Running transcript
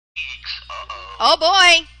Uh-oh. Oh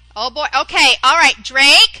boy. Oh boy. Okay. All right.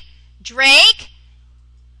 Drake.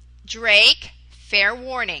 Fair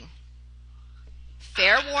warning.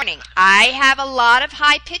 Fair warning. I have a lot of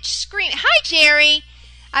high-pitched screaming. Hi, Jerry.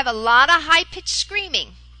 I have a lot of high-pitched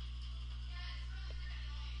screaming.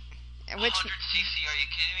 100 cc, are you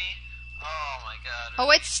kidding me? Oh my god.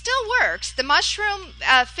 Oh, it still works. The mushroom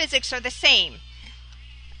physics are the same,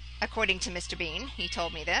 according to Mr. Bean. He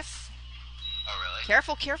told me this. Oh, really?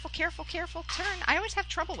 Careful. Turn. I always have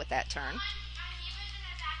trouble with that turn.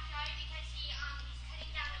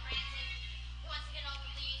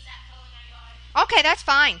 Okay, that's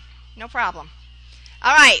fine. No problem.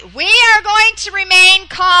 All right, we are going to remain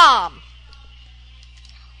calm.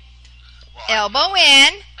 Elbow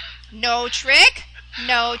in. No trick.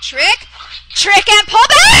 Trick and pull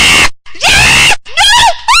back! Yes! No!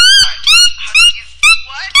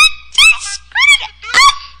 What?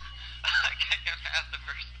 I can't get past the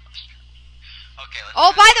first mushroom. Okay, let's Oh,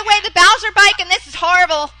 by the way, the Bowser bike and this is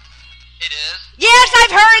horrible. It is? Yes, I've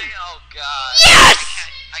heard. Oh, God. Yes!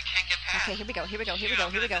 I can't get past. Okay, here we go. Dude, I'm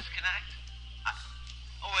gonna disconnect.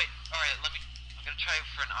 Oh, wait. All right, I'm going to try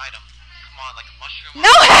for an item. Come on, like a mushroom.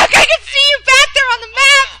 NoHack, I can see you back there on the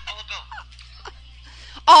map.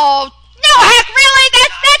 Oh, NoHack, really?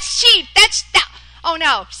 That's cheap. Oh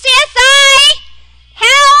no. CSI!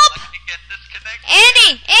 Help! Let me get disconnected.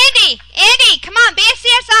 Andy, come on, be a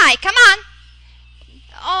CSI. Come on.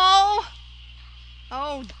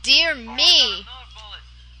 Oh dear me.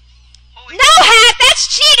 NoHack, that's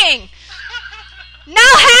cheating.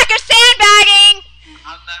 NoHack is sandbagging.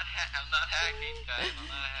 I'm not hacking, guys. I'm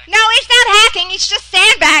not hacking. No, he's not hacking. He's just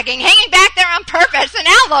sandbagging, hanging back there on purpose. And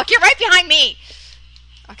now look, you're right behind me.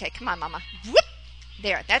 Okay, come on, Mama. Whoop!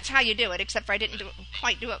 There, that's how you do it, except for I didn't do it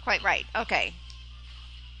quite right. Okay.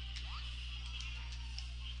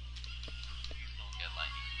 Please don't get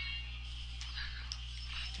lightning.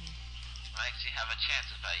 I actually have a chance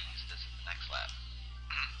if I use this in the next lap.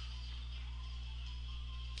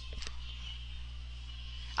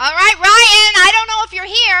 All right, Ryan, I don't know if you're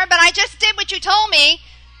here, but I just did what you told me.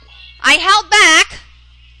 I held back.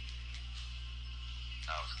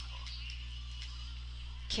 That was close.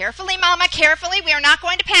 Carefully, Mama, carefully. We are not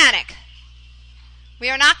going to panic.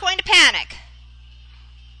 We're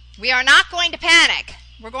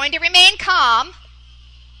going to remain calm.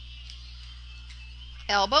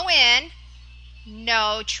 Elbow in.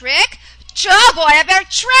 No trick. Oh, boy, I better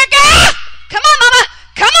trick. Ah! Come on, Mama.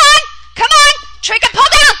 Come on. Trick and pull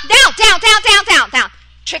down. Down.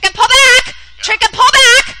 Trick and pull back.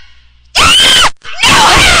 Ah!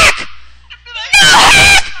 NoHack!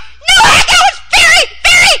 That was very,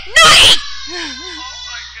 very naughty. Oh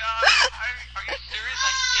my god. Are you serious?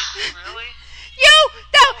 Did you really?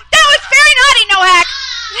 That was very naughty, NoHack.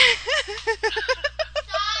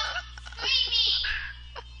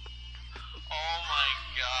 Oh my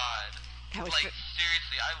god. That was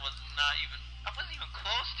seriously, I wasn't even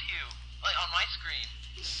close to you. Like on my screen.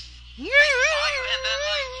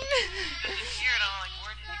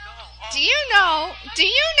 Do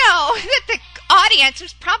you know that the audience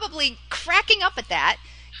was probably cracking up at that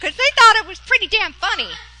because they thought it was pretty damn funny.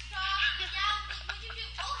 Oh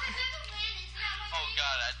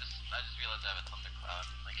god, I just realized I have a thundercloud.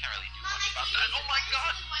 I can't really do much about that. Oh my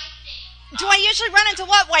god! Do I usually run into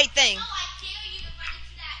what white thing?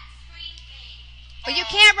 Oh, you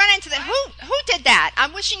can't run into the who did that?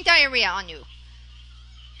 I'm wishing diarrhea on you.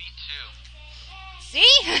 Me too. See?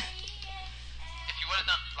 If you would have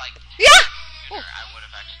done like sooner, I would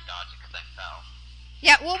have actually dodged it because I fell.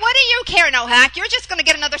 Yeah, well, what do you care, NoHack? You're just gonna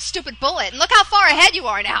get another stupid bullet, and look how far ahead you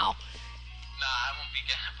are now. Nah, I won't be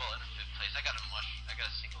getting a bullet in fifth place. I got a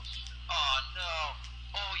single. Oh no!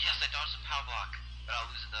 Oh yes, I dodged the power block, but I'll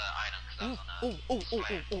lose the item because I was on a.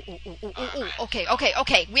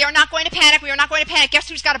 Okay. We are not going to panic. Guess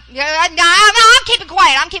who's got a... No, I'm keeping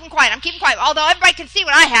quiet. Although everybody can see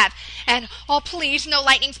what I have. And, oh, please, no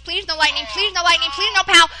lightnings. Please, no lightning. Please, no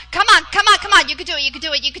pow. Come on. You can do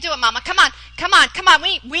it, Mama. Come on.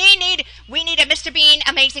 We need a Mr. Bean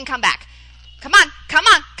amazing comeback. Come on.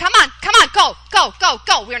 Go.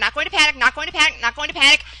 We're not going to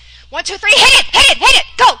panic. 1, 2, 3. Hit it.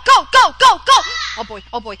 Go. Oh boy.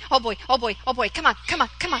 Come on.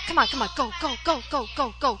 Go.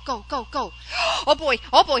 Oh boy.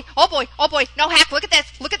 NoHack, look at this.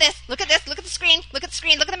 Look at the screen. Look at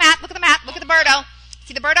the map. Look at the birdo.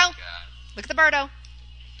 See the birdo? Look at the birdo.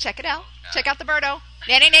 Check it out. Check out the birdo.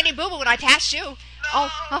 Nanny boo boo when I passed you. Oh,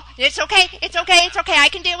 it's okay. I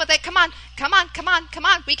can deal with it. Come on.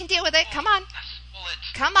 We can deal with it. Come on.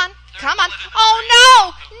 Oh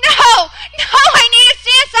no! I need a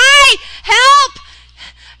CSI! Help!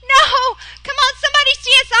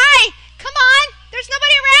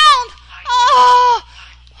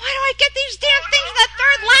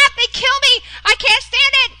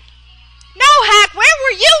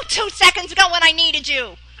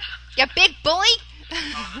 You big bully. I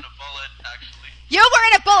was in a bullet, actually. You were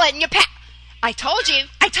in a bullet, and I told you.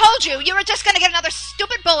 You were just going to get another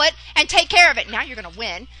stupid bullet and take care of it. Now you're going to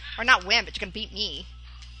win. Or not win, but you're going to beat me.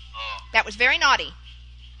 Oh. That was very naughty.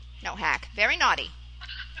 NoHack. Very naughty.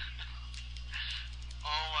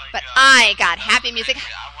 Oh my but God. I got happy music. I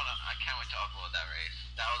can't wait to upload that race.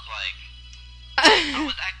 That was like... I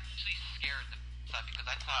was actually scared because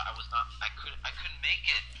I thought I couldn't make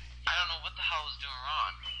it. I don't know what the hell I was doing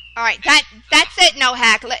wrong. All right, that's it,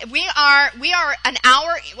 NoHack. We are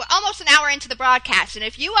almost an hour into the broadcast, and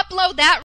if you upload that